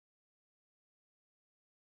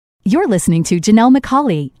You're listening to Janelle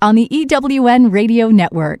McCauley on the EWN Radio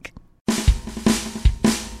Network.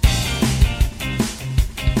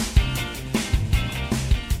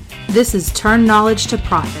 This is Turn Knowledge to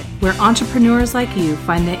Profit, where entrepreneurs like you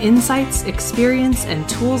find the insights, experience, and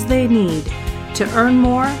tools they need to earn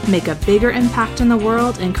more, make a bigger impact in the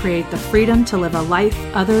world, and create the freedom to live a life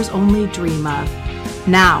others only dream of.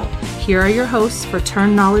 Now, here are your hosts for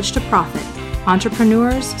Turn Knowledge to Profit,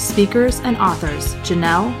 entrepreneurs, speakers, and authors,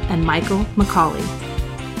 Janelle and Michael McCauley.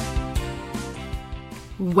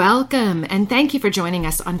 Welcome, and thank you for joining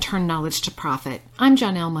us on Turn Knowledge to Profit. I'm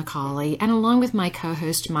Janelle McCauley, and along with my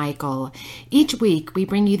co-host Michael, each week we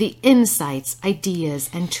bring you the insights,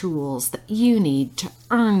 ideas, and tools that you need to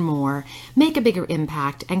earn more, make a bigger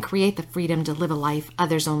impact, and create the freedom to live a life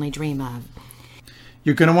others only dream of.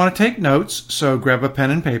 You're going to want to take notes, so grab a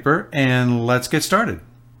pen and paper, and let's get started.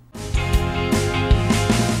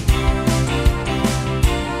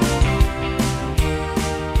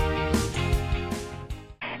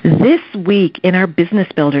 This week in our Business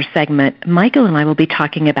Builder segment, Michael and I will be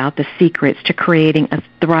talking about the secrets to creating a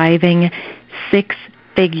thriving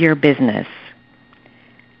six-figure business.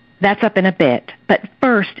 That's up in a bit, but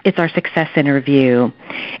first it's our success interview.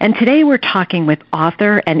 And today we're talking with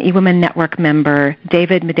author and eWomenNetwork member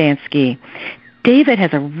David Medansky. David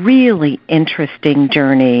has a really interesting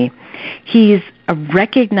journey. He's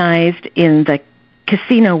recognized in the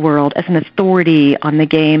casino world as an authority on the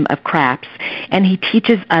game of craps, and he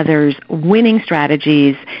teaches others winning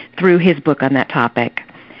strategies through his book on that topic.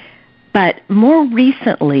 But more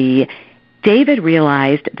recently, David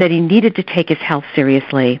realized that he needed to take his health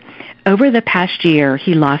seriously. Over the past year,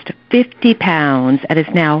 he lost 50 pounds and is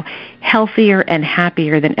now healthier and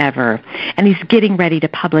happier than ever. And he's getting ready to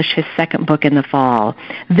publish his second book in the fall.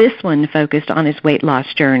 This one focused on his weight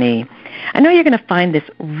loss journey. I know you're going to find this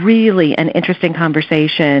really an interesting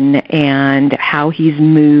conversation and how he's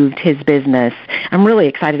moved his business. I'm really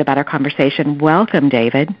excited about our conversation. Welcome,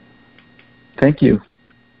 David. Thank you.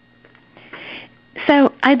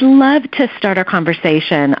 So I'd love to start our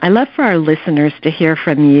conversation. I'd love for our listeners to hear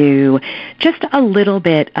from you just a little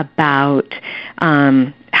bit about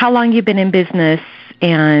how long you've been in business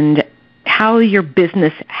and how your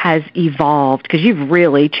business has evolved, because you've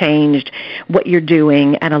really changed what you're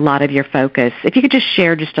doing and a lot of your focus. If you could just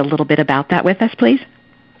share just a little bit about that with us, please.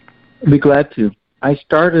 I'd be glad to. I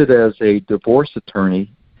started as a divorce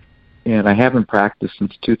attorney, and I haven't practiced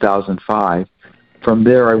since 2005. From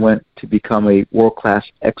there, I went to become a world-class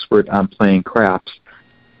expert on playing craps.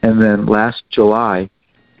 And then last July,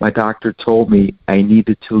 my doctor told me I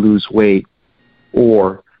needed to lose weight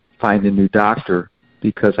or find a new doctor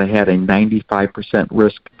because I had a 95%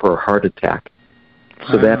 risk for a heart attack.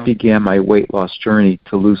 So that began my weight loss journey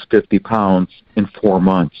to lose 50 pounds in 4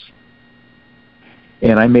 months.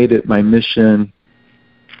 And I made it my mission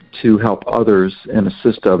to help others and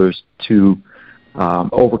assist others to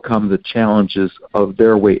overcome the challenges of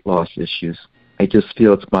their weight loss issues. I just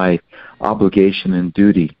feel it's my obligation and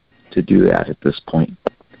duty to do that at this point.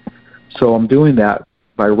 So I'm doing that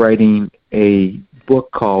by writing a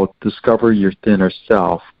book called Discover Your Thinner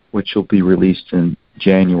Self, which will be released in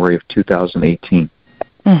January of 2018.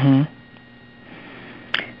 Mm-hmm.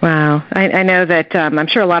 Wow. I know that I'm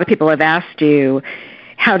sure a lot of people have asked you,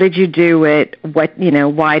 how did you do it? Why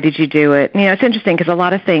did you do it? It's interesting because a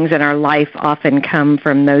lot of things in our life often come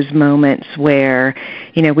from those moments where,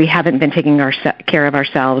 we haven't been taking care of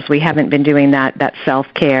ourselves. We haven't been doing that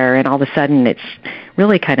self-care, and all of a sudden it's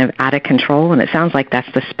really kind of out of control, and it sounds like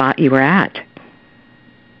that's the spot you were at.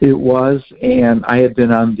 It was, and I had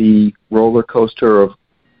been on the roller coaster of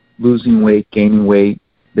losing weight, gaining weight.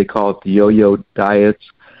 They call it the yo-yo diets.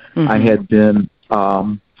 Mm-hmm. I had been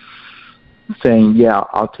saying, yeah,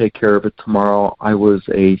 I'll take care of it tomorrow. I was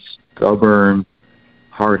a stubborn,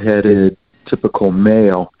 hard-headed, typical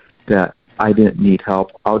male that I didn't need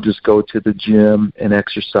help. I'll just go to the gym and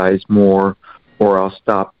exercise more, or I'll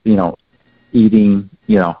stop, eating.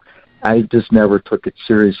 I just never took it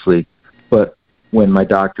seriously. But when my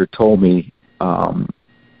doctor told me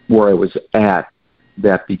where I was at,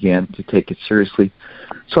 that began to take it seriously.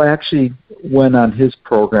 So I actually went on his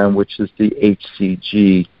program, which is the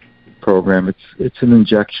HCG program. It's an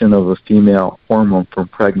injection of a female hormone for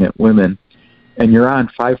pregnant women, and you're on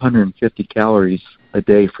 550 calories a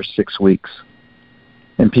day for 6 weeks.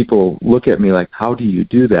 And people look at me like, how do you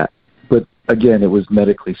do that? But again, it was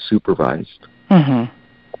medically supervised. Mm-hmm.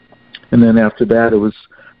 And then after that, it was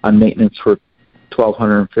on maintenance for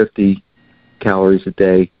 1,250 calories a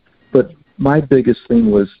day. But my biggest thing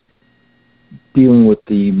was dealing with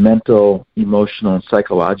the mental, emotional, and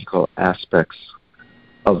psychological aspects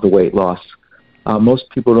of the weight loss. most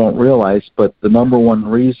people don't realize, but the number one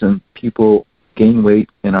reason people gain weight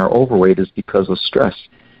and are overweight is because of stress.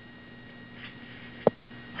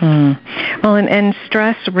 Well, and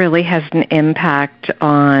stress really has an impact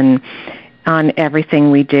on everything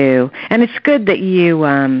we do. And it's good that you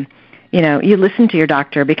listen to your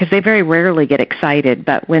doctor, because they very rarely get excited.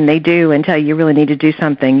 But when they do and tell you really need to do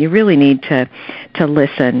something, you really need to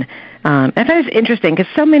listen. I thought it was interesting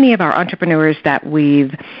because so many of our entrepreneurs that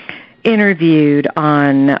we've interviewed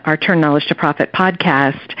on our Turn Knowledge to Profit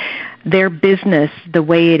podcast, their business, the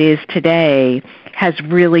way it is today, has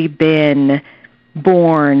really been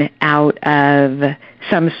born out of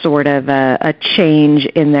some sort of a change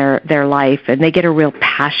in their life, and they get a real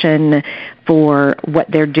passion for what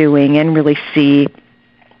they're doing and really see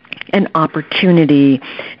an opportunity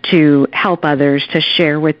to help others, to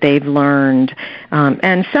share what they've learned.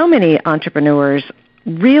 And so many entrepreneurs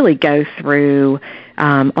really go through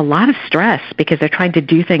a lot of stress because they're trying to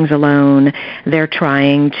do things alone. They're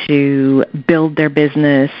trying to build their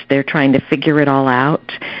business. They're trying to figure it all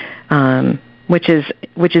out. Which is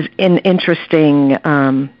interesting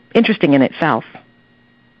in itself.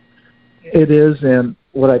 It is, and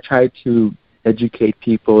what I try to educate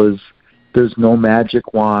people is there's no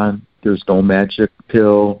magic wand, there's no magic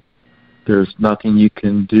pill, there's nothing you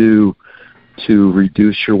can do to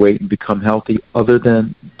reduce your weight and become healthy other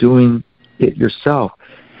than doing it yourself.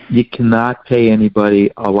 You cannot pay anybody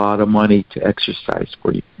a lot of money to exercise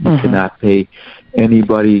for you. You cannot pay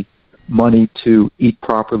anybody money to eat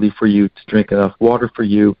properly for you, to drink enough water for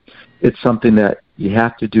you. It's something that you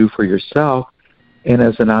have to do for yourself. And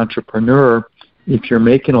as an entrepreneur, if you're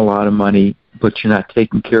making a lot of money but you're not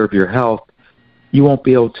taking care of your health, you won't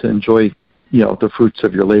be able to enjoy, the fruits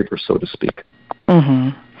of your labor, so to speak.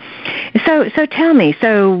 So tell me,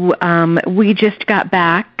 we just got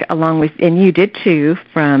back, along with, and you did too,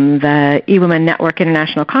 from the eWomenNetwork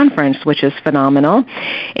International Conference, which is phenomenal.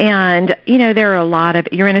 And, there are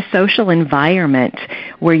you're in a social environment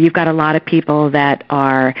where you've got a lot of people that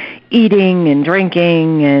are eating and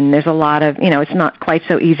drinking, and there's a lot of, it's not quite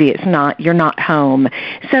so easy. You're not home.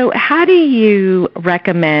 So how do you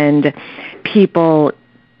recommend people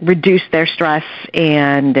reduce their stress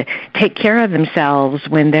and take care of themselves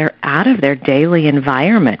when they're out of their daily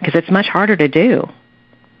environment? Because it's much harder to do.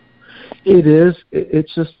 It is.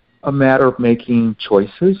 It's just a matter of making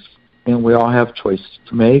choices, and we all have choices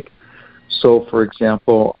to make. So, for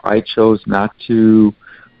example, I chose not to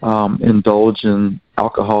indulge in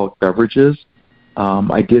alcoholic beverages.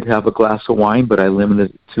 I did have a glass of wine, but I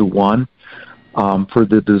limited it to one. For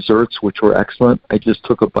the desserts, which were excellent, I just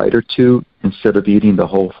took a bite or two instead of eating the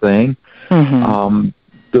whole thing.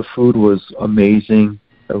 The food was amazing.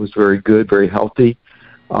 It was very good, very healthy.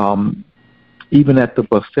 Even at the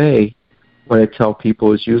buffet, what I tell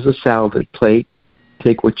people is use a salad plate,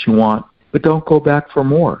 take what you want, but don't go back for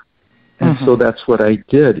more. And so that's what I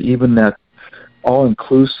did. Even that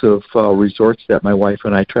all-inclusive resorts that my wife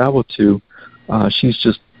and I traveled to, she's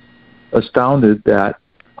just astounded that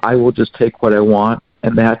I will just take what I want,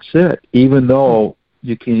 and that's it. Even though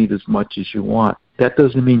you can eat as much as you want, that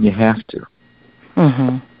doesn't mean you have to.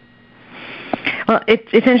 Well,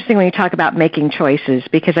 it's interesting when you talk about making choices,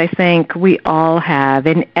 because I think we all have,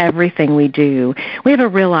 in everything we do, we have a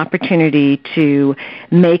real opportunity to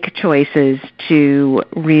make choices to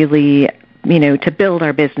really, to build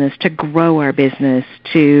our business, to grow our business,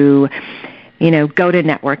 to go to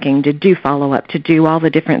networking, to do follow-up, to do all the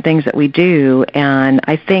different things that we do. And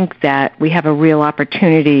I think that we have a real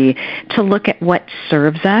opportunity to look at what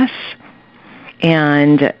serves us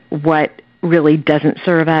and what really doesn't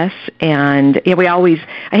serve us. And I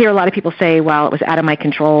hear a lot of people say, well, it was out of my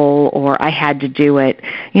control, or I had to do it.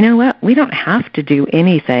 You know what? We don't have to do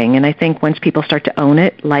anything. And I think once people start to own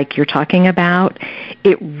it, like you're talking about,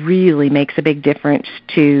 it really makes a big difference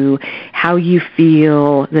to how you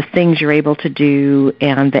feel, the things you're able to do,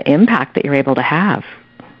 and the impact that you're able to have.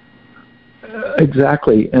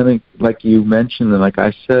 Exactly. And like you mentioned, and like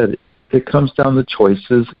I said, it comes down to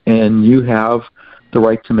choices, and you have the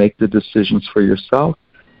right to make the decisions for yourself.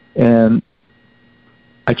 And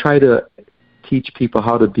I try to teach people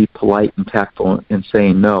how to be polite and tactful in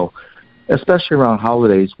saying no, especially around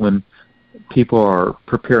holidays when people are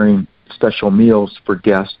preparing special meals for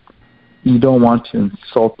guests. You don't want to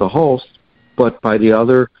insult the host, but by the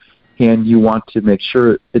other hand, you want to make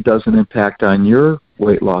sure it doesn't impact on your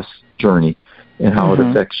weight loss journey and how it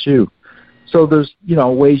affects you. So there's,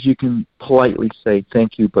 ways you can politely say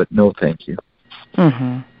thank you, but no thank you.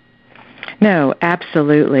 No,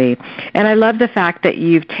 absolutely. And I love the fact that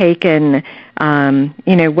you've taken,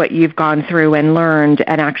 what you've gone through and learned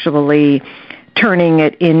and actually turning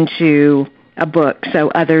it into a book so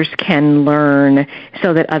others can learn,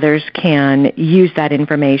 so that others can use that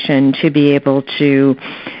information to be able to,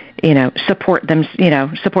 support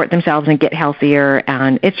themselves and get healthier.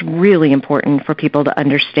 And it's really important for people to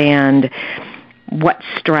understand what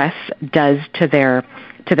stress does to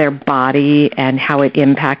their body and how it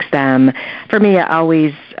impacts them. For me, I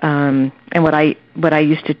always, and what I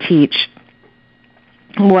used to teach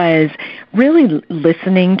was really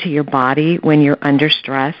listening to your body when you're under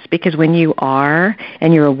stress, because when you are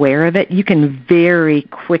and you're aware of it, you can very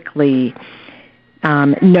quickly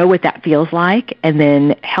know what that feels like and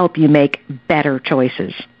then help you make better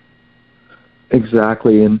choices.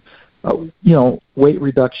 Exactly. And, weight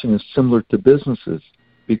reduction is similar to businesses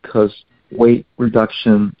because weight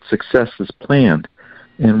reduction success is planned,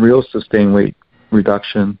 and real sustained weight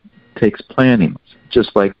reduction takes planning,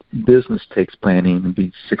 just like business takes planning to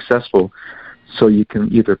be successful. So you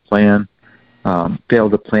can either fail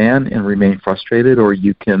to plan and remain frustrated, or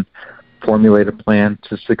you can formulate a plan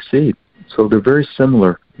to succeed. So they're very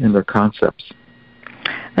similar in their concepts.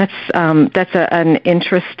 That's an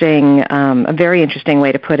interesting, a very interesting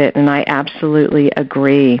way to put it, and I absolutely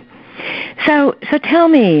agree. So tell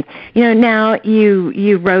me, now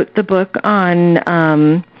you wrote the book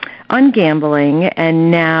on gambling, and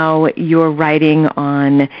now you're writing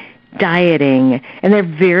on dieting, and they're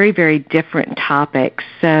very, very different topics.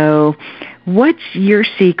 So what's your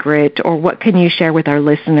secret, or what can you share with our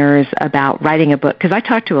listeners about writing a book? Because I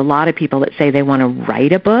talk to a lot of people that say they want to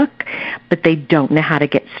write a book, but they don't know how to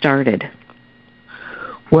get started.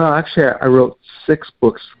 Well, actually, I wrote 6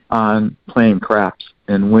 books on playing craps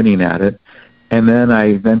and winning at it, and then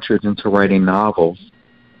I ventured into writing novels,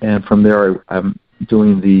 and from there I'm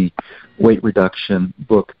doing the weight reduction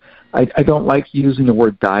book. I don't like using the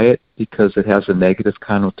word diet because it has a negative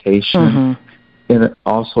connotation, and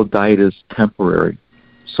also diet is temporary.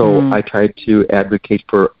 So I try to advocate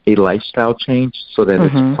for a lifestyle change so that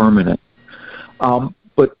it's permanent.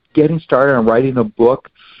 But getting started on writing a book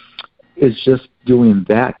is just doing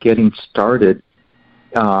that, getting started.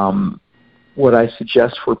 What I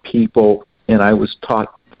suggest for people, and I was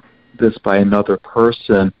taught this by another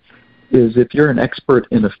person, is if you're an expert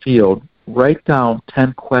in a field, write down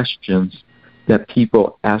 10 questions that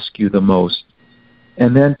people ask you the most,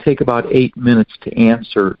 and then take about 8 minutes to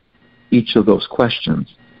answer each of those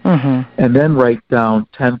questions. And then write down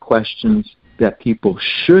 10 questions that people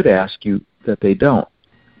should ask you that they don't,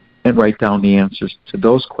 and write down the answers to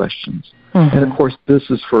those questions. And, of course, this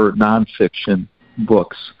is for nonfiction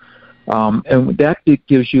books. And that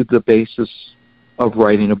gives you the basis of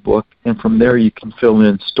writing a book, and from there you can fill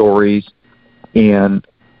in stories and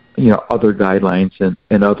other guidelines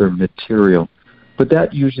and other material. But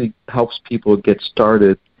that usually helps people get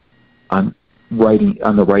started on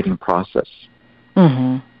the writing process.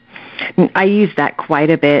 I use that quite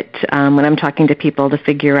a bit when I'm talking to people to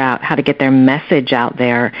figure out how to get their message out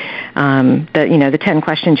there. The 10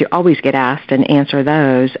 questions you always get asked, and answer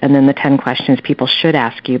those, and then the 10 questions people should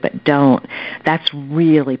ask you but don't. That's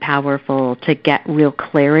really powerful to get real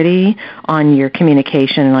clarity on your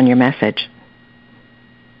communication and on your message.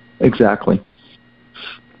 Exactly.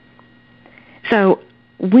 So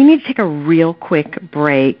we need to take a real quick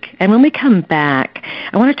break. And when we come back,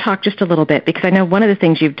 I want to talk just a little bit, because I know one of the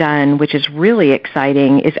things you've done, which is really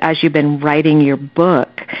exciting, is as you've been writing your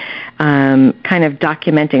book, kind of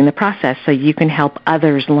documenting the process so you can help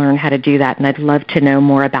others learn how to do that. And I'd love to know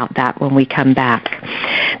more about that when we come back.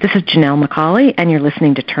 This is Janelle McCauley, and you're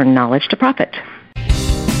listening to Turn Knowledge to Profit.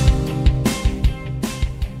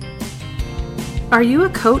 Are you a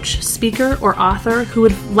coach, speaker, or author who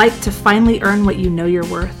would like to finally earn what you know you're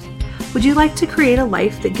worth? Would you like to create a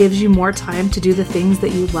life that gives you more time to do the things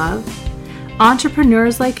that you love?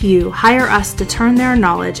 Entrepreneurs like you hire us to turn their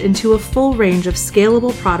knowledge into a full range of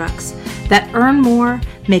scalable products that earn more,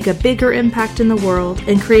 make a bigger impact in the world,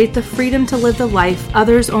 and create the freedom to live the life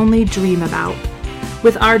others only dream about.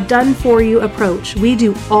 With our done-for-you approach, we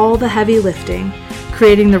do all the heavy lifting,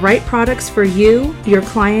 creating the right products for you, your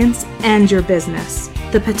clients, and your business.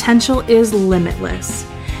 The potential is limitless.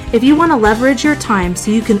 If you want to leverage your time so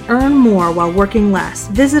you can earn more while working less,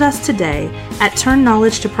 visit us today at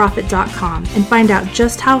turnknowledgetoprofit.com and find out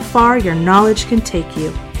just how far your knowledge can take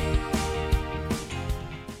you.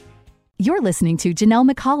 You're listening to Janelle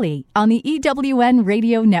McCauley on the EWN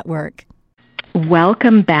Radio Network.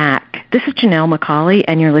 Welcome back. This is Janelle McCauley,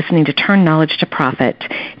 and you're listening to Turn Knowledge to Profit.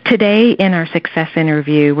 Today, in our success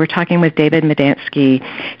interview, we're talking with David Medansky.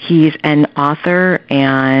 He's an author,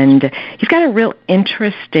 and he's got a real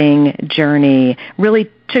interesting journey, really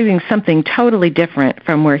doing something totally different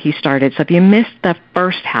from where he started. So if you missed the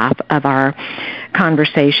first half of our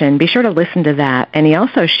conversation, be sure to listen to that. And he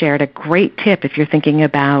also shared a great tip if you're thinking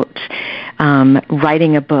about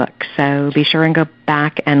writing a book. So be sure and go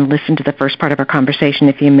back and listen to the first part of our conversation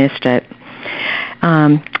if you missed it.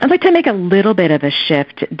 I'd like to make a little bit of a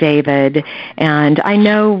shift, David, and I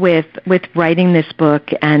know with writing this book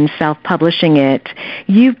and self-publishing it,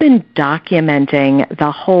 you've been documenting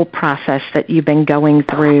the whole process that you've been going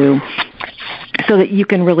through so that you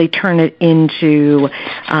can really turn it into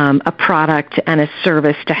a product and a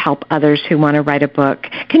service to help others who want to write a book.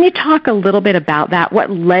 Can you talk a little bit about that? What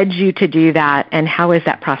led you to do that, and how has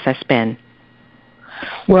that process been?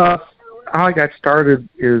 Well, how I got started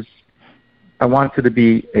is I wanted to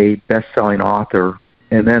be a best-selling author,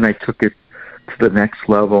 and then I took it to the next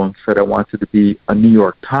level and said I wanted to be a New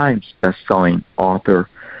York Times best-selling author.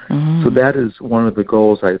 Mm-hmm. So that is one of the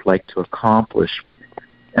goals I'd like to accomplish.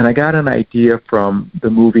 And I got an idea from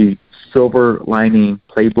the movie Silver Lining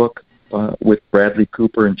Playbook with Bradley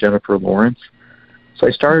Cooper and Jennifer Lawrence. So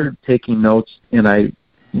I started taking notes, and I'm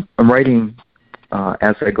writing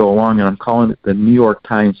as I go along, and I'm calling it the New York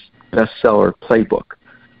Times Bestseller Playbook.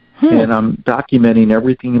 And I'm documenting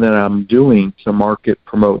everything that I'm doing to market,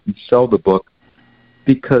 promote, and sell the book,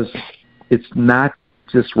 because it's not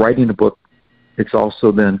just writing a book, it's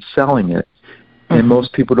also then selling it. Mm-hmm. And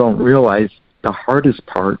most people don't realize the hardest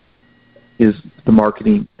part is the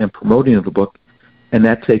marketing and promoting of the book, and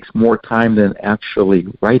that takes more time than actually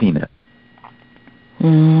writing it.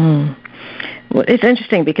 Mm. Well, it's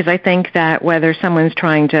interesting because I think that whether someone's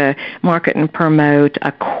trying to market and promote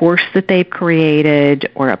a course that they've created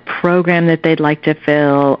or a program that they'd like to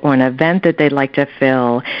fill or an event that they'd like to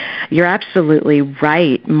fill, you're absolutely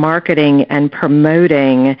right. Marketing and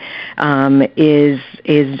promoting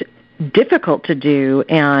is difficult to do,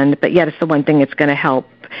 but yet it's the one thing that's going to help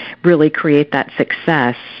really create that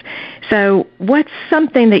success. So what's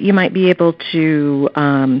something that you might be able to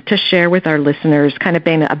share with our listeners, kind of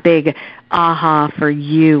being a big aha for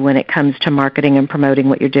you when it comes to marketing and promoting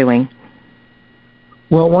what you're doing?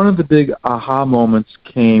 Well, one of the big aha moments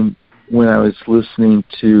came when I was listening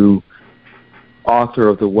to author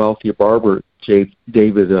of The Wealthy Barber,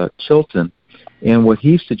 David Chilton, and what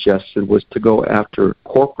he suggested was to go after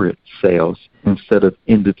corporate sales instead of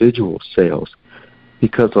individual sales,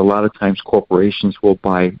 because a lot of times corporations will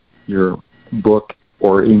buy your book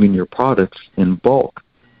or even your products in bulk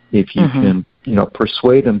if you can,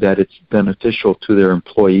 persuade them that it's beneficial to their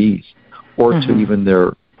employees or to even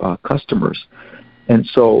their customers. And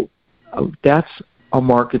so that's a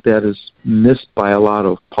market that is missed by a lot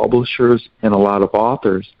of publishers and a lot of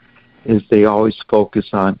authors, is they always focus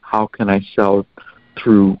on how can I sell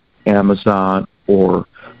through Amazon or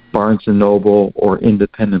Barnes & Noble or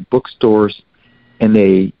independent bookstores, and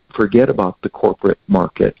they forget about the corporate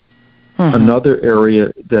market. Another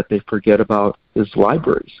area that they forget about is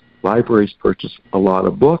libraries. Libraries purchase a lot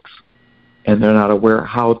of books, and they're not aware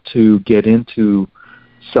how to get into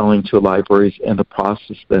selling to libraries and the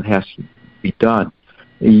process that has to be done.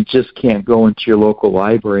 You just can't go into your local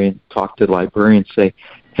library and talk to the librarian and say,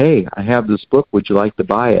 hey, I have this book, would you like to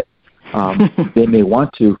buy it? They may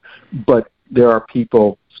want to, but there are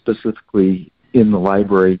people specifically in the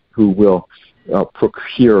library who will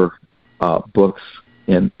procure books,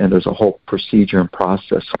 and there's a whole procedure and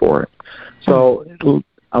process for it. So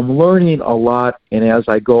I'm learning a lot, and as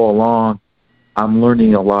I go along, I'm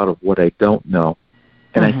learning a lot of what I don't know.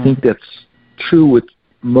 And I think that's true with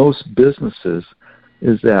most businesses,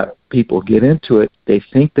 is that people get into it, they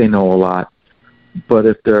think they know a lot, but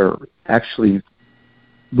if they're actually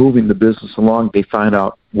moving the business along, they find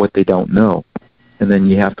out what they don't know. And then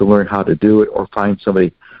you have to learn how to do it or find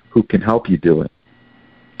somebody who can help you do it.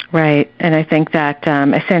 Right, and I think that,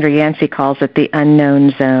 as Sandra Yancey calls it, the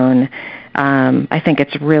unknown zone. I think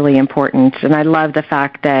it's really important, and I love the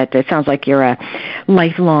fact that it sounds like you're a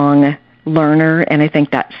lifelong learner, and I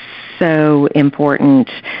think that's so important.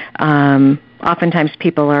 Oftentimes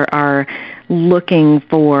people are looking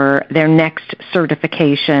for their next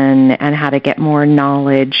certification and how to get more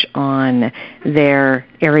knowledge on their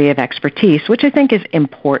area of expertise, which I think is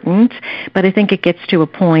important, but I think it gets to a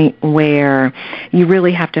point where you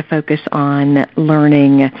really have to focus on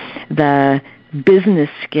learning the business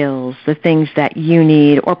skills, the things that you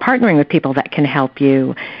need, or partnering with people that can help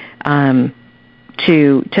you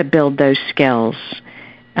to build those skills.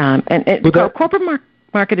 Corporate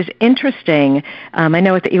market is interesting. I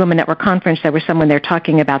know at the eWomenNetwork conference there was someone there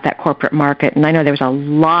talking about that corporate market, and I know there was a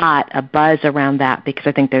lot of buzz around that because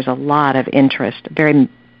I think there's a lot of interest, very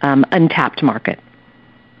untapped market.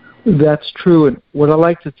 That's true, and what I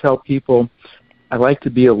like to tell people I like to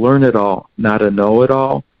be a learn-it-all, not a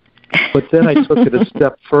know-it-all. But then I took it a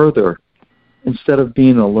step further. Instead of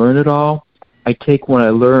being a learn-it-all, I take what I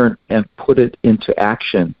learn and put it into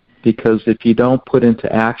action. Because if you don't put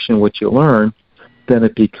into action what you learn, then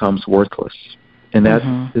it becomes worthless. And that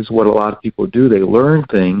is what a lot of people do. They learn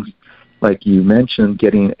things, like you mentioned,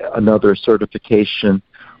 getting another certification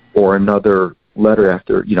or another letter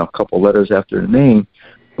after, a couple letters after the name.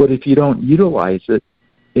 But if you don't utilize it,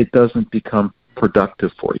 it doesn't become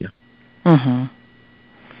productive for you.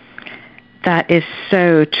 That is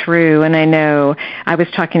so true. And I know I was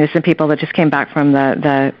talking to some people that just came back from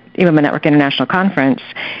the eWomenNetwork International Conference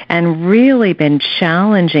and really been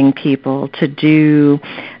challenging people to do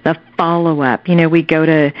the follow-up. We go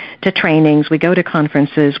to trainings, we go to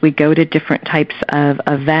conferences, we go to different types of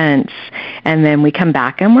events, and then we come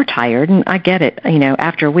back and we're tired. And I get it.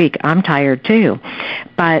 After a week, I'm tired too.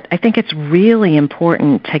 But I think it's really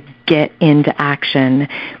important to get into action.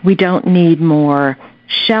 We don't need more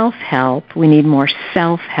shelf help, we need more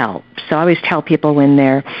self-help. So I always tell people when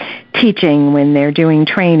they're teaching, when they're doing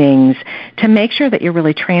trainings, to make sure that you're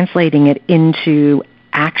really translating it into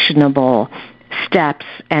actionable steps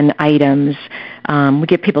and items. We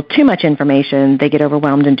give people too much information, they get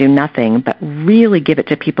overwhelmed and do nothing, but really give it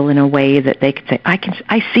to people in a way that they can say,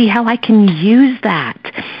 I see how I can use that.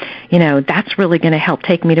 That's really going to help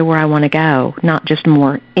take me to where I want to go, not just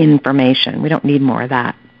more information. We don't need more of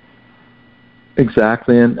that.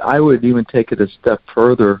 Exactly, and I would even take it a step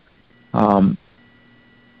further.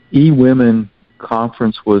 eWomen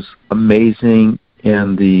Conference was amazing,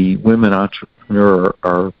 and the women entrepreneurs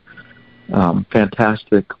are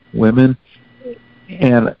fantastic women.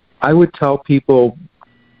 And I would tell people,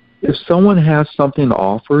 if someone has something to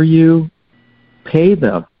offer you, pay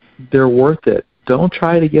them. They're worth it. Don't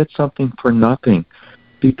try to get something for nothing,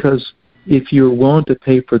 because if you're willing to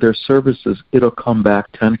pay for their services, it'll come back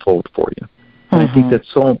tenfold for you. And I think that's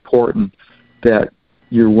so important that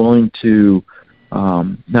you're willing to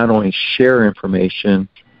not only share information,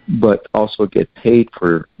 but also get paid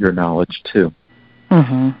for your knowledge too.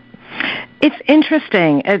 It's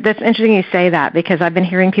interesting. That's interesting you say that, because I've been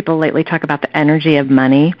hearing people lately talk about the energy of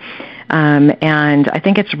money. And I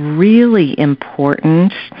think it's really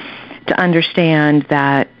important to understand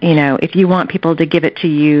that, if you want people to give it to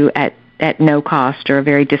you at no cost or a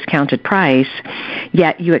very discounted price,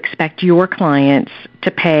 yet you expect your clients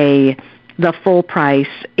to pay the full price,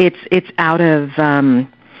 it's out of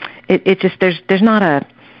there's not an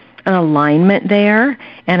alignment there.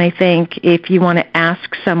 And I think if you want to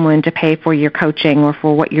ask someone to pay for your coaching or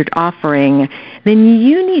for what you're offering, then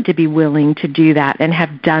you need to be willing to do that and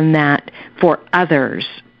have done that for others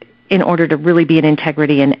in order to really be in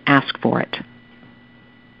integrity and ask for it.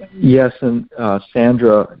 Yes, and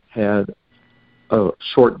Sandra had a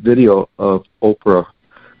short video of Oprah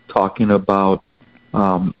talking about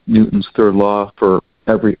Newton's third law. For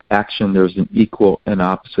every action, there's an equal and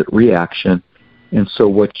opposite reaction. And so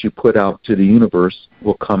what you put out to the universe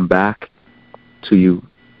will come back to you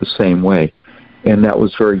the same way. And that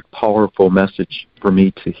was a very powerful message for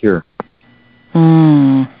me to hear.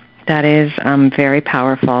 That is very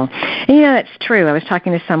powerful. And, that's true. I was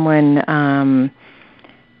talking to someone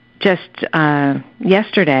just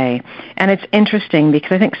yesterday, and it's interesting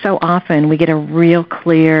because I think so often we get a real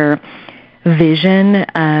clear vision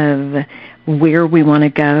of where we want to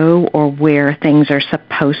go or where things are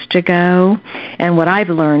supposed to go. And what I've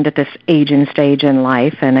learned at this age and stage in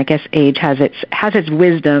life, and I guess age has its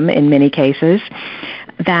wisdom in many cases,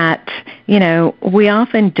 that, we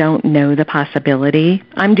often don't know the possibility.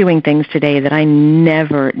 I'm doing things today that I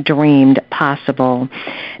never dreamed possible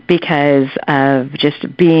because of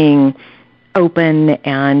just being open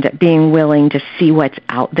and being willing to see what's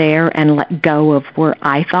out there and let go of where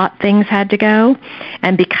I thought things had to go.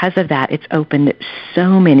 And because of that, it's opened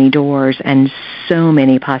so many doors and so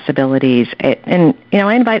many possibilities. I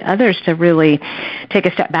invite others to really take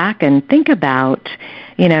a step back and think about,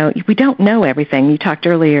 we don't know everything. You talked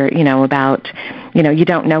earlier, about, you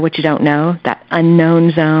don't know what you don't know, that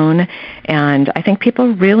unknown zone. And I think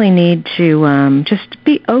people really need to just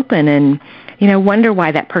be open and, wonder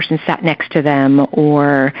why that person sat next to them,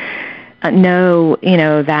 or know,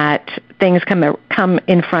 that things come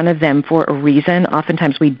in front of them for a reason.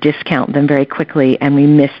 Oftentimes we discount them very quickly and we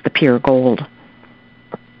miss the pure gold.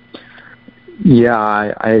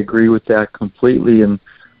 Yeah, I agree with that completely. And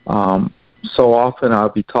so often I'll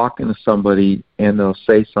be talking to somebody and they'll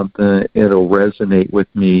say something, it'll resonate with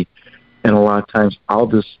me. And a lot of times I'll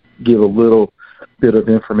just give a little bit of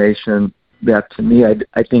information that to me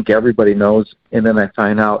I think everybody knows, and then I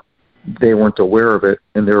find out they weren't aware of it,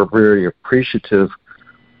 and they were very appreciative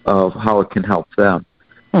of how it can help them.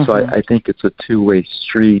 So I think it's a two-way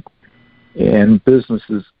street, and business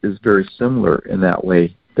is very similar in that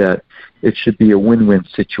way, that it should be a win-win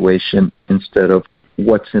situation instead of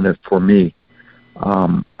what's in it for me.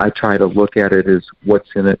 I try to look at it as what's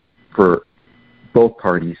in it for both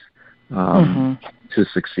parties to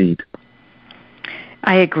succeed.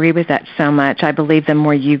 I agree with that so much. I believe the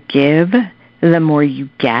more you give, the more you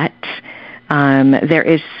get. There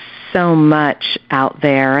is so much out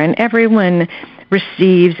there, and everyone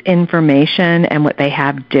receives information and what they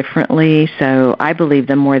have differently. So I believe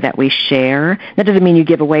the more that we share, that doesn't mean you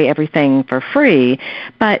give away everything for free,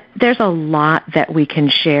 but there's a lot that we can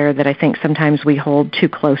share that I think sometimes we hold too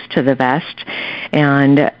close to the vest,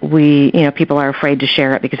 and people are afraid to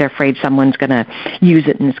share it because they're afraid someone's going to use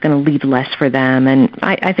it and it's going to leave less for them. And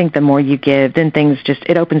I think the more you give, then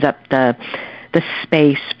it opens up the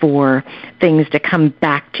space for things to come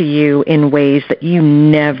back to you in ways that you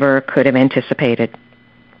never could have anticipated.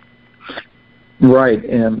 Right,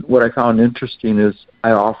 and what I found interesting is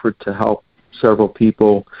I offered to help several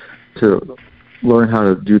people to learn how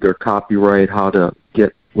to do their copyright, how to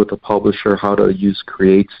get with a publisher, how to use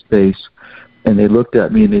CreateSpace, and they looked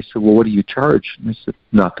at me and they said, well, what do you charge? And I said,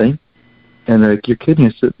 nothing. And they're like, you're kidding.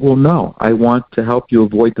 I said, well, no, I want to help you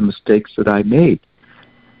avoid the mistakes that I made.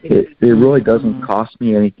 It really doesn't cost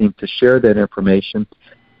me anything to share that information,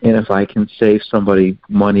 and if I can save somebody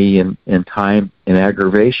money and time and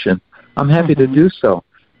aggravation, I'm happy to do so.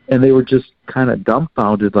 And they were just kind of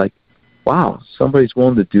dumbfounded, like, wow, somebody's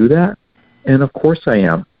willing to do that? And of course I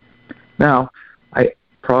am. Now, I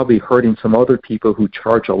probably hurting some other people who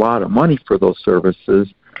charge a lot of money for those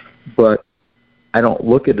services, but I don't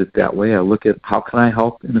look at it that way. I look at how can I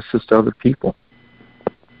help and assist other people.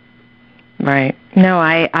 Right. No,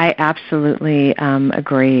 I absolutely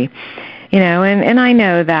agree. And I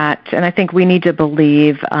know that, and I think we need to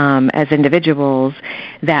believe as individuals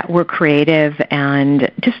that we're creative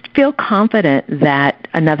and just feel confident that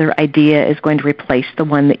another idea is going to replace the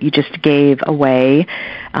one that you just gave away.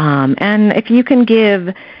 And if you can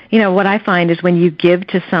give, what I find is when you give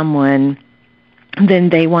to someone, then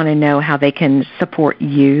they want to know how they can support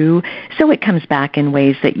you, so it comes back in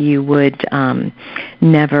ways that you would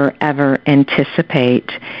never, ever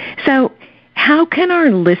anticipate. So how can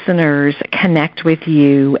our listeners connect with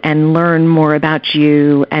you and learn more about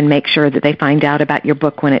you and make sure that they find out about your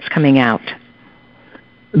book when it's coming out?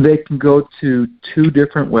 They can go to two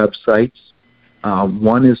different websites.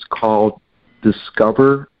 One is called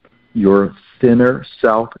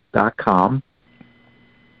discoveryourthinnerself.com.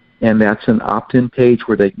 And that's an opt-in page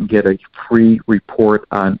where they can get a free report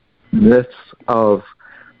on myths of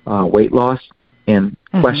weight loss and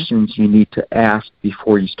questions you need to ask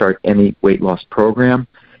before you start any weight loss program.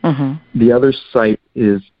 The other site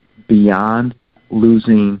is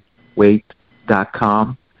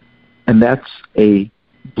beyondlosingweight.com, and that's a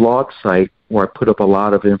blog site where I put up a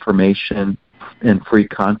lot of information and free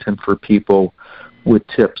content for people with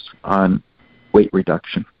tips on weight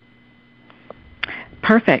reduction.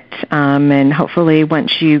 Perfect. And hopefully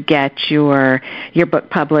once you get your book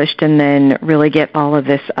published and then really get all of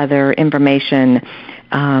this other information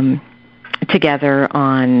together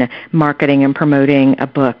on marketing and promoting a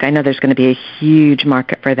book, I know there's going to be a huge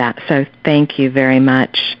market for that. So thank you very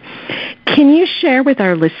much. Can you share with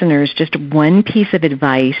our listeners just one piece of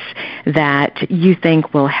advice that you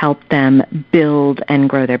think will help them build and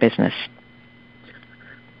grow their business?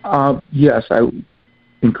 Yes, I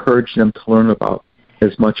encourage them to learn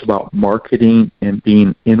as much about marketing and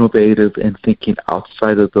being innovative and thinking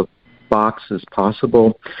outside of the box as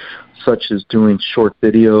possible, such as doing short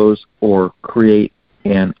videos or create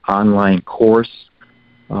an online course,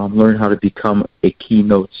 learn how to become a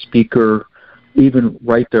keynote speaker, even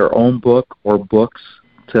write their own book or books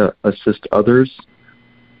to assist others.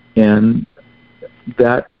 And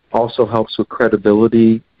that also helps with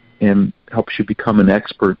credibility and helps you become an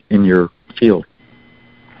expert in your field.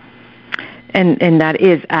 And that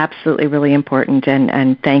is absolutely really important,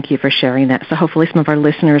 and thank you for sharing that. So hopefully some of our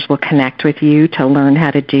listeners will connect with you to learn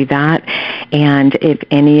how to do that. And if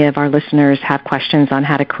any of our listeners have questions on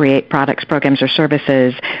how to create products, programs, or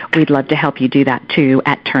services, we'd love to help you do that too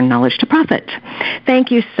at Turn Knowledge to Profit.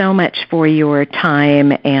 Thank you so much for your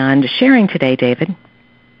time and sharing today, David.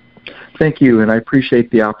 Thank you, and I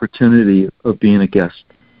appreciate the opportunity of being a guest.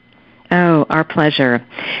 Oh, our pleasure.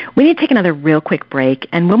 We need to take another real quick break,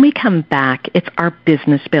 and when we come back, it's our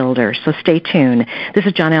business builder, so stay tuned. This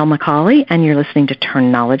is John L. McCauley, and you're listening to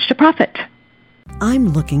Turn Knowledge to Profit. I'm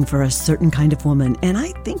looking for a certain kind of woman, and I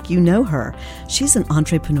think you know her. She's an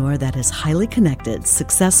entrepreneur that is highly connected,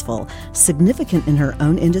 successful, significant in her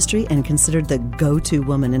own industry, and considered the go-to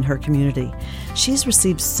woman in her community. She's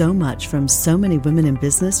received so much from so many women in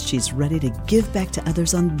business, she's ready to give back to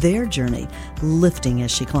others on their journey, lifting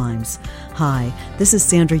as she climbs. Hi, this is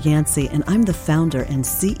Sandra Yancey, and I'm the founder and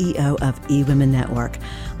CEO of eWomenNetwork.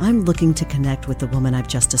 I'm looking to connect with the woman I've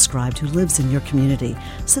just described who lives in your community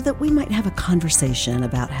so that we might have a conversation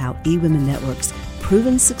about how eWomenNetwork's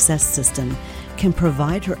proven success system can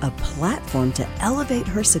provide her a platform to elevate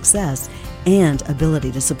her success and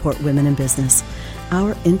ability to support women in business.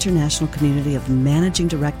 Our international community of managing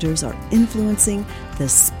directors are influencing the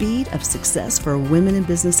speed of success for women in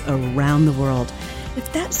business around the world.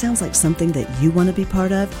 If that sounds like something that you want to be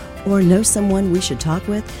part of or know someone we should talk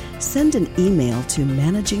with, send an email to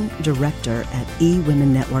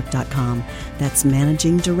managingdirector@eWomenNetwork.com. That's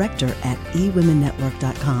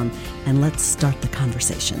managingdirector@eWomenNetwork.com, and let's start the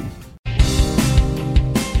conversation.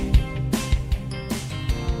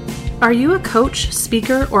 Are you a coach,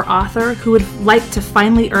 speaker, or author who would like to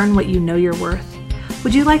finally earn what you know you're worth?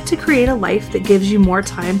 Would you like to create a life that gives you more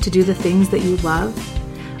time to do the things that you love?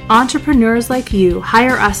 Entrepreneurs like you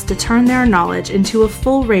hire us to turn their knowledge into a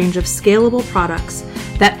full range of scalable products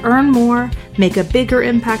that earn more, make a bigger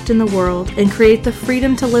impact in the world, and create the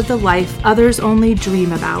freedom to live the life others only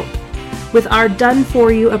dream about. With our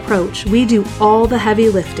done-for-you approach, we do all the heavy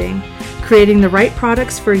lifting, creating the right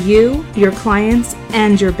products for you, your clients,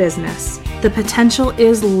 and your business. The potential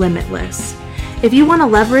is limitless. If you want to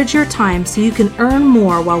leverage your time so you can earn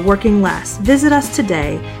more while working less, visit us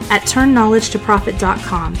today at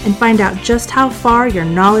turnknowledgetoprofit.com and find out just how far your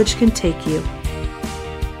knowledge can take you.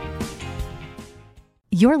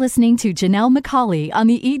 You're listening to Janelle McCauley on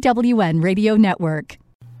the EWN Radio Network.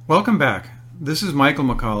 Welcome back. This is Michael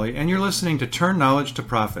McCauley, and you're listening to Turn Knowledge to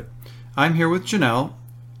Profit. I'm here with Janelle,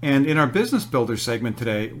 and in our Business Builder segment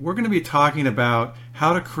today, we're going to be talking about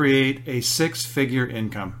how to create a six-figure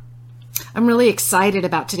income. I'm really excited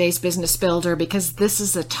about today's Business Builder because this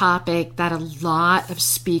is a topic that a lot of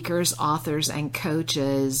speakers, authors, and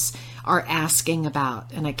coaches are asking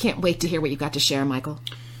about. And I can't wait to hear what you've got to share, Michael.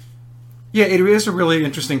 Yeah, it is a really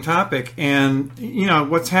interesting topic. And, you know,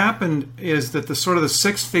 what's happened is that the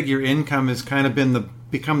six-figure income has kind of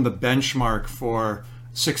become the benchmark for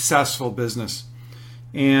successful business.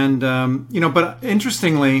 And, but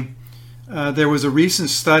interestingly, there was a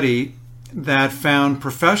recent study that found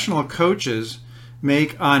professional coaches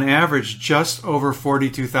make on average just over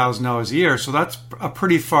 $42,000 a year. So that's a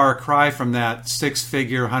pretty far cry from that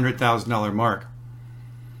six-figure, $100,000 mark.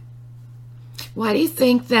 Why do you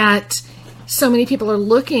think that so many people are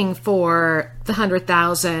looking for the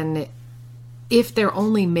 $100,000 if they're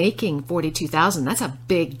only making $42,000? That's a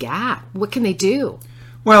big gap. What can they do?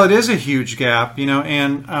 Well, it is a huge gap,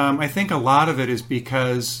 and I think a lot of it is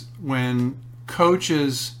because when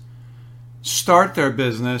coaches start their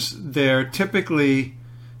business, they're typically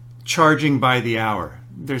charging by the hour.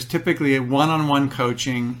 There's typically a one-on-one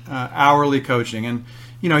coaching, hourly coaching. And,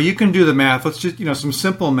 you can do the math. Let's just, some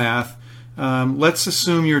simple math. Let's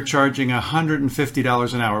assume you're charging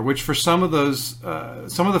 $150 an hour, which for some of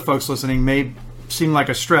the folks listening may seem like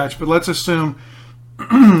a stretch, but let's assume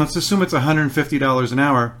it's $150 an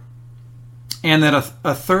hour and that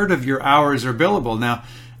a third of your hours are billable. Now,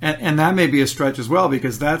 and that may be a stretch as well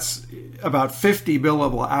because that's about 50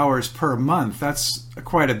 billable hours per month. That's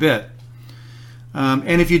quite a bit.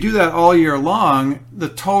 And if you do that all year long, the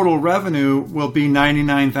total revenue will be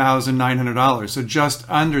 $99,900, so just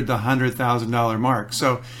under the $100,000 mark.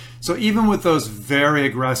 So even with those very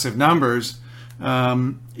aggressive numbers,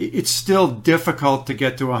 it's still difficult to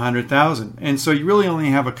get to $100,000. And so you really only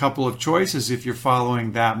have a couple of choices if you're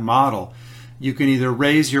following that model. You can either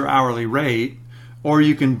raise your hourly rate or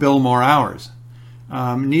you can bill more hours.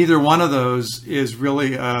 Neither one of those is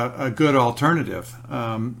really a good alternative.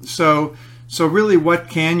 So really, what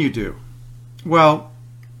can you do? Well,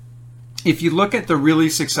 if you look at the really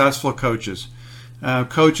successful coaches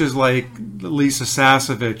like Lisa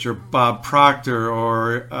Sasevich or Bob Proctor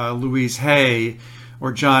or Louise Hay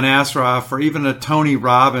or John Assaraf or even a Tony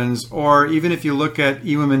Robbins, or even if you look at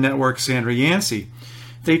eWomenNetwork Sandra Yancey,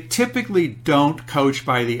 they typically don't coach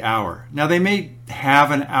by the hour. Now, they may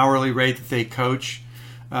have an hourly rate that they coach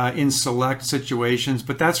in select situations,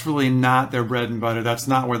 but that's really not their bread and butter. That's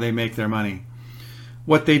not where they make their money.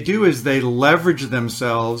 What they do is they leverage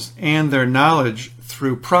themselves and their knowledge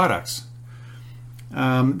through products.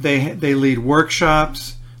 They lead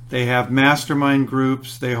workshops, they have mastermind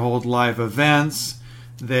groups, they hold live events,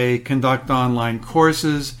 they conduct online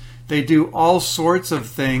courses. They do all sorts of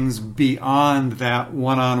things beyond that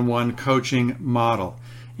one-on-one coaching model.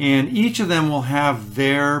 And each of them will have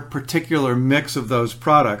their particular mix of those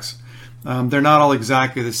products. They're not all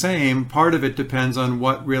exactly the same. Part of it depends on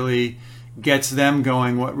what really gets them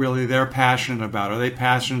going, what really they're passionate about. Are they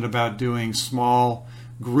passionate about doing small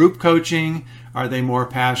group coaching? Are they more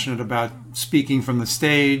passionate about speaking from the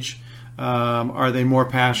stage? Are they more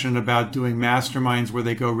passionate about doing masterminds where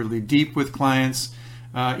they go really deep with clients?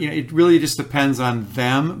 It really just depends on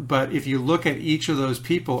them. But if you look at each of those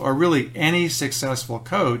people, or really any successful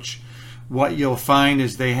coach, what you'll find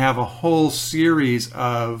is they have a whole series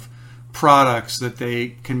of products that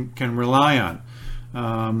they can rely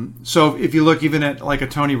on. So if you look even at like a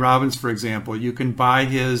Tony Robbins, for example, you can buy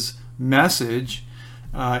his message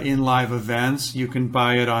in live events. You can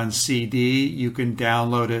buy it on CD. You can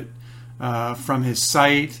download it from his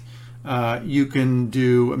site. You can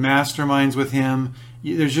do masterminds with him.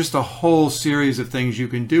 There's just a whole series of things you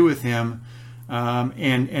can do with him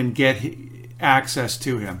and get access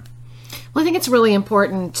to him. Well, I think it's really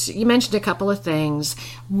important. You mentioned a couple of things.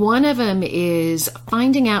 One of them is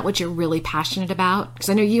finding out what you're really passionate about. Because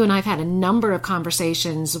I know you and I have had a number of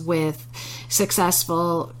conversations with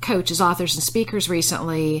successful coaches, authors, and speakers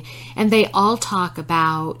recently, and they all talk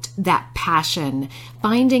about that passion,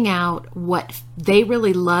 finding out what they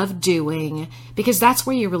really love doing, because that's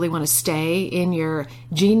where you really want to stay in your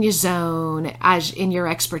genius zone, as in your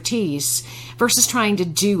expertise, versus trying to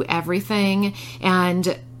do everything.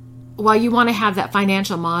 And while you want to have that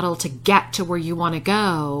financial model to get to where you want to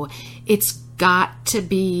go, it's got to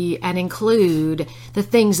be and include the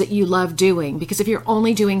things that you love doing. Because if you're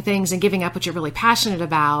only doing things and giving up what you're really passionate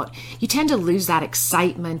about, you tend to lose that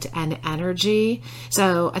excitement and energy.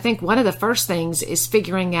 So I think one of the first things is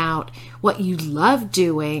figuring out what you love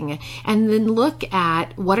doing, and then look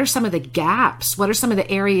at what are some of the gaps, what are some of the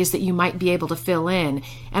areas that you might be able to fill in.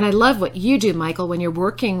 And I love what you do, Michael, when you're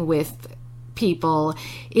working with people,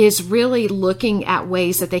 is really looking at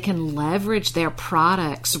ways that they can leverage their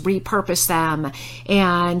products, repurpose them,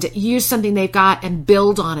 and use something they've got and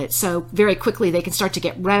build on it. So very quickly they can start to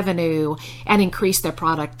get revenue and increase their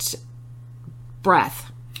product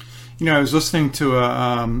breadth. I was listening to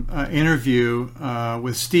an interview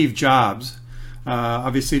with Steve Jobs,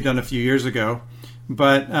 obviously done a few years ago,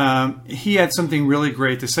 but he had something really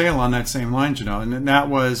great to say along that same line, Janelle, and that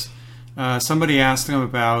was somebody asked him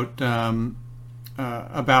about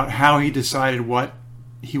how he decided what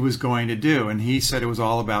he was going to do, and he said it was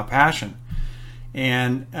all about passion.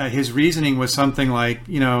 And his reasoning was something like,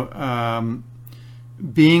 being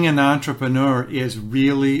an entrepreneur is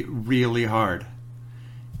really, really hard.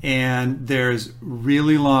 And there's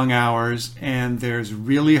really long hours, and there's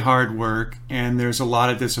really hard work, and there's a lot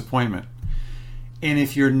of disappointment. And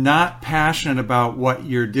if you're not passionate about what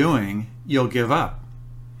you're doing, you'll give up.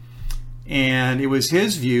 And it was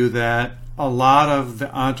his view that a lot of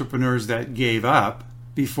the entrepreneurs that gave up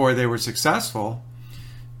before they were successful,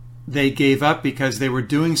 they gave up because they were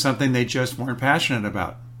doing something they just weren't passionate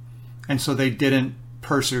about. And so they didn't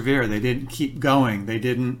persevere. They didn't keep going. They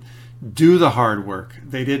didn't do the hard work.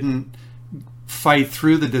 They didn't fight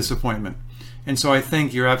through the disappointment. And so I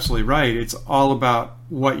think you're absolutely right. It's all about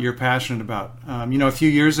what you're passionate about. A few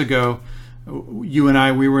years ago, you and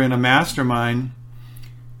I, we were in a mastermind,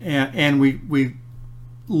 and we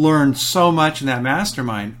learned so much in that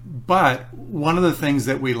mastermind. But one of the things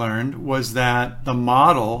that we learned was that the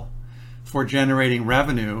model for generating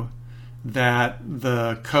revenue that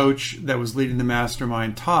the coach that was leading the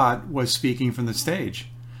mastermind taught was speaking from the stage.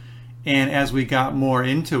 And as we got more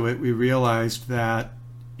into it, we realized that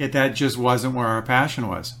that just wasn't where our passion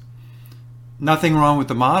was. Nothing wrong with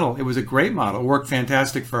the model. It was a great model. It worked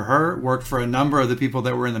fantastic for her, worked for a number of the people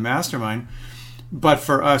that were in the mastermind. But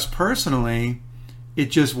for us personally, it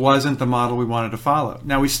just wasn't the model we wanted to follow.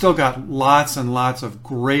 Now, we still got lots and lots of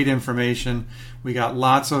great information. We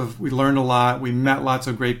learned a lot. We met lots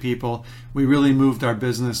of great people. We really moved our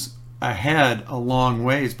business ahead a long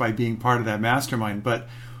ways by being part of that mastermind. But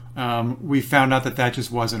we found out that just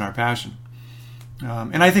wasn't our passion.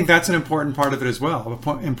 And I think that's an important part of it as well.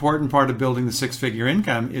 An important part of building the six-figure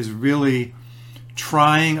income is really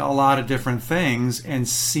trying a lot of different things and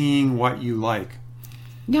seeing what you like.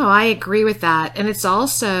 No, I agree with that. And it's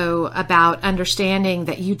also about understanding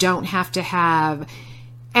that you don't have to have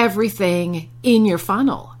everything in your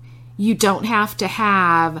funnel. You don't have to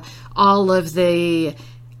have all of the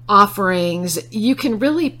offerings. You can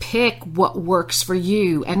really pick what works for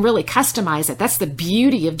you and really customize it. That's the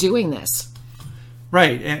beauty of doing this.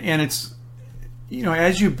 Right. And it's,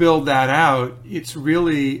 as you build that out, it's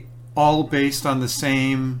really all based on the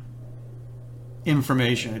same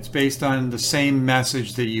information. It's based on the same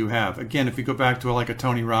message that you have. Again, if you go back to like a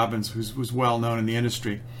Tony Robbins, who's well known in the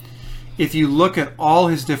industry, if you look at all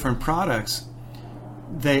his different products,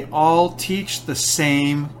 they all teach the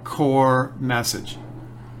same core message.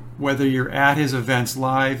 Whether you're at his events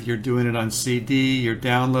live, you're doing it on CD, you're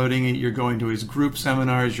downloading it, you're going to his group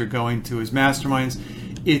seminars, you're going to his masterminds,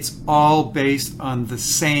 it's all based on the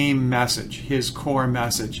same message, his core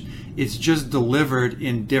message. It's just delivered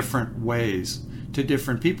in different ways to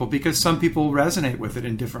different people because some people resonate with it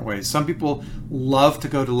in different ways. Some people love to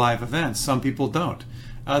go to live events, some people don't.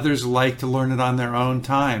 Others like to learn it on their own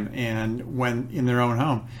time and when in their own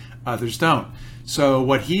home. Others don't. So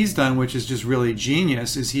what he's done, which is just really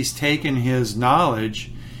genius, is he's taken his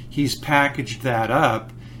knowledge, he's packaged that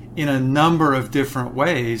up in a number of different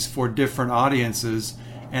ways for different audiences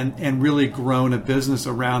and really grown a business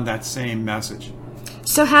around that same message.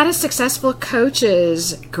 So how do successful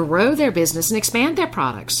coaches grow their business and expand their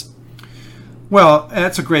products? Well,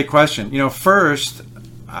 that's a great question. First,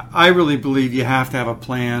 I really believe you have to have a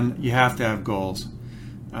plan, you have to have goals.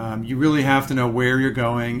 You really have to know where you're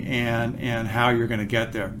going and how you're going to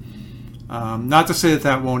get there. Not to say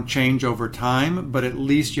that won't change over time, but at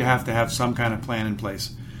least you have to have some kind of plan in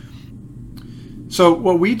place. So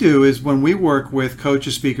what we do is when we work with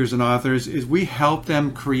coaches, speakers, and authors is we help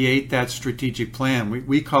them create that strategic plan.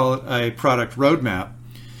 We call it a product roadmap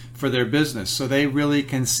for their business. So they really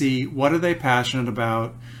can see what are they passionate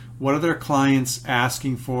about, what are their clients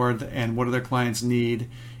asking for, and what do their clients need,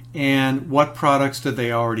 and what products do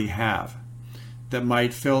they already have that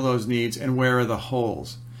might fill those needs, and where are the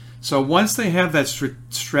holes. So once they have that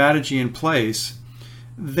strategy in place,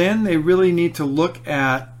 then they really need to look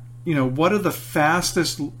at what are the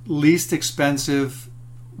fastest, least expensive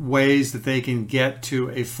ways that they can get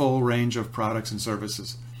to a full range of products and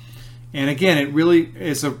services. And again, it really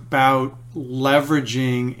is about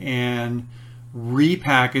leveraging and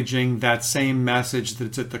repackaging that same message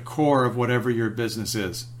that's at the core of whatever your business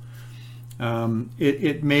is.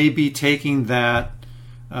 It may be taking that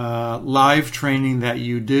live training that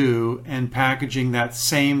you do and packaging that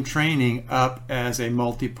same training up as a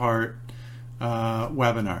multi-part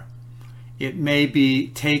webinar. It may be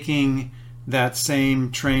taking that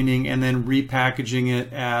same training and then repackaging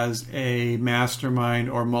it as a mastermind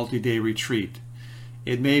or multi-day retreat.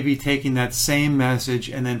 It may be taking that same message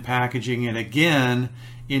and then packaging it again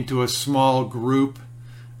into a small group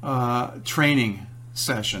training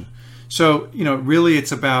session. So, really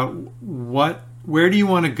it's about where do you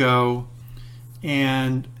want to go,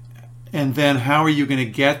 and then how are you going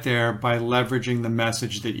to get there by leveraging the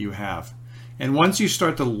message that you have. And once you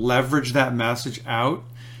start to leverage that message out,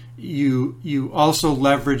 you also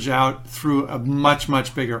leverage out through a much,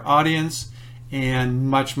 much bigger audience and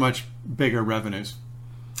much, much bigger revenues.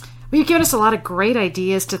 Well, you've given us a lot of great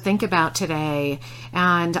ideas to think about today,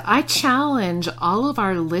 and I challenge all of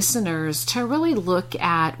our listeners to really look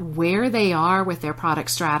at where they are with their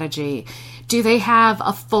product strategy. Do they have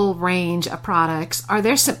a full range of products? Are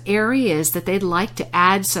there some areas that they'd like to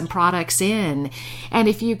add some products in? And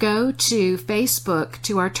if you go to Facebook,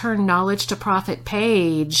 to our Turn Knowledge to Profit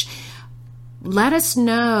page, let us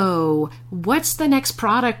know what's the next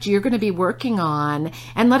product you're going to be working on,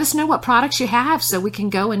 and let us know what products you have so we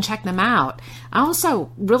can go and check them out. I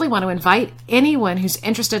also really want to invite anyone who's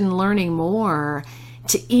interested in learning more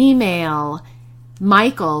to email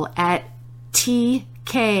Michael at tk2p.com,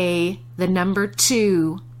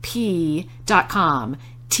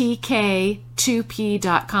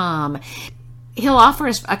 tk2p.com. He'll offer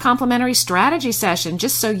us a complimentary strategy session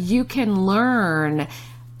just so you can learn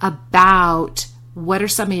about what are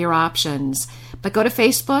some of your options. But go to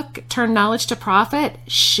Facebook, Turn Knowledge to Profit,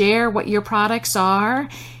 share what your products are,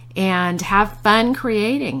 and have fun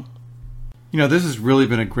creating. This has really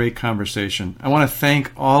been a great conversation. I want to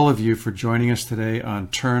thank all of you for joining us today on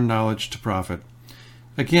Turn Knowledge to Profit.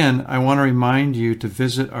 Again, I want to remind you to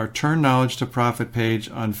visit our Turn Knowledge to Profit page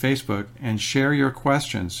on Facebook and share your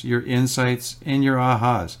questions, your insights, and your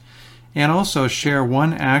ahas. And also share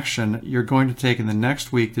one action you're going to take in the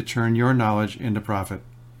next week to turn your knowledge into profit.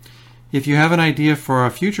 If you have an idea for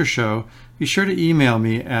a future show, be sure to email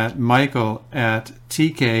me at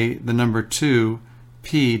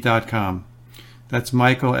michael@tk2p.com. That's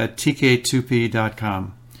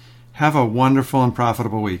michael@tk2p.com. Have a wonderful and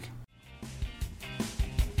profitable week.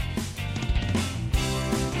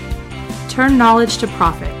 Turn Knowledge to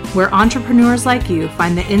Profit, where entrepreneurs like you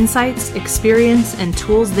find the insights, experience, and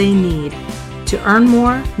tools they need to earn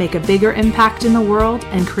more, make a bigger impact in the world,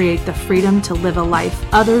 and create the freedom to live a life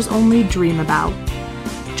others only dream about.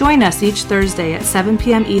 Join us each Thursday at 7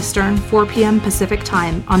 p.m. Eastern, 4 p.m. Pacific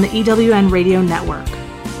Time on the EWN Radio Network.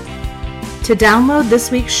 To download this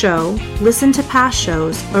week's show, listen to past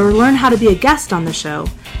shows, or learn how to be a guest on the show,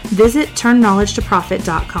 visit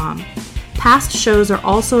turnknowledgetoprofit.com. Past shows are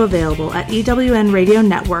also available at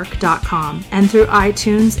eWNradionetwork.com and through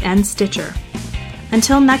iTunes and Stitcher.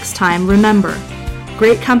 Until next time, remember,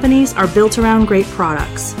 great companies are built around great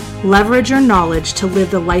products. Leverage your knowledge to live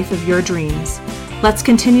the life of your dreams. Let's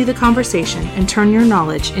continue the conversation and turn your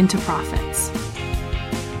knowledge into profits.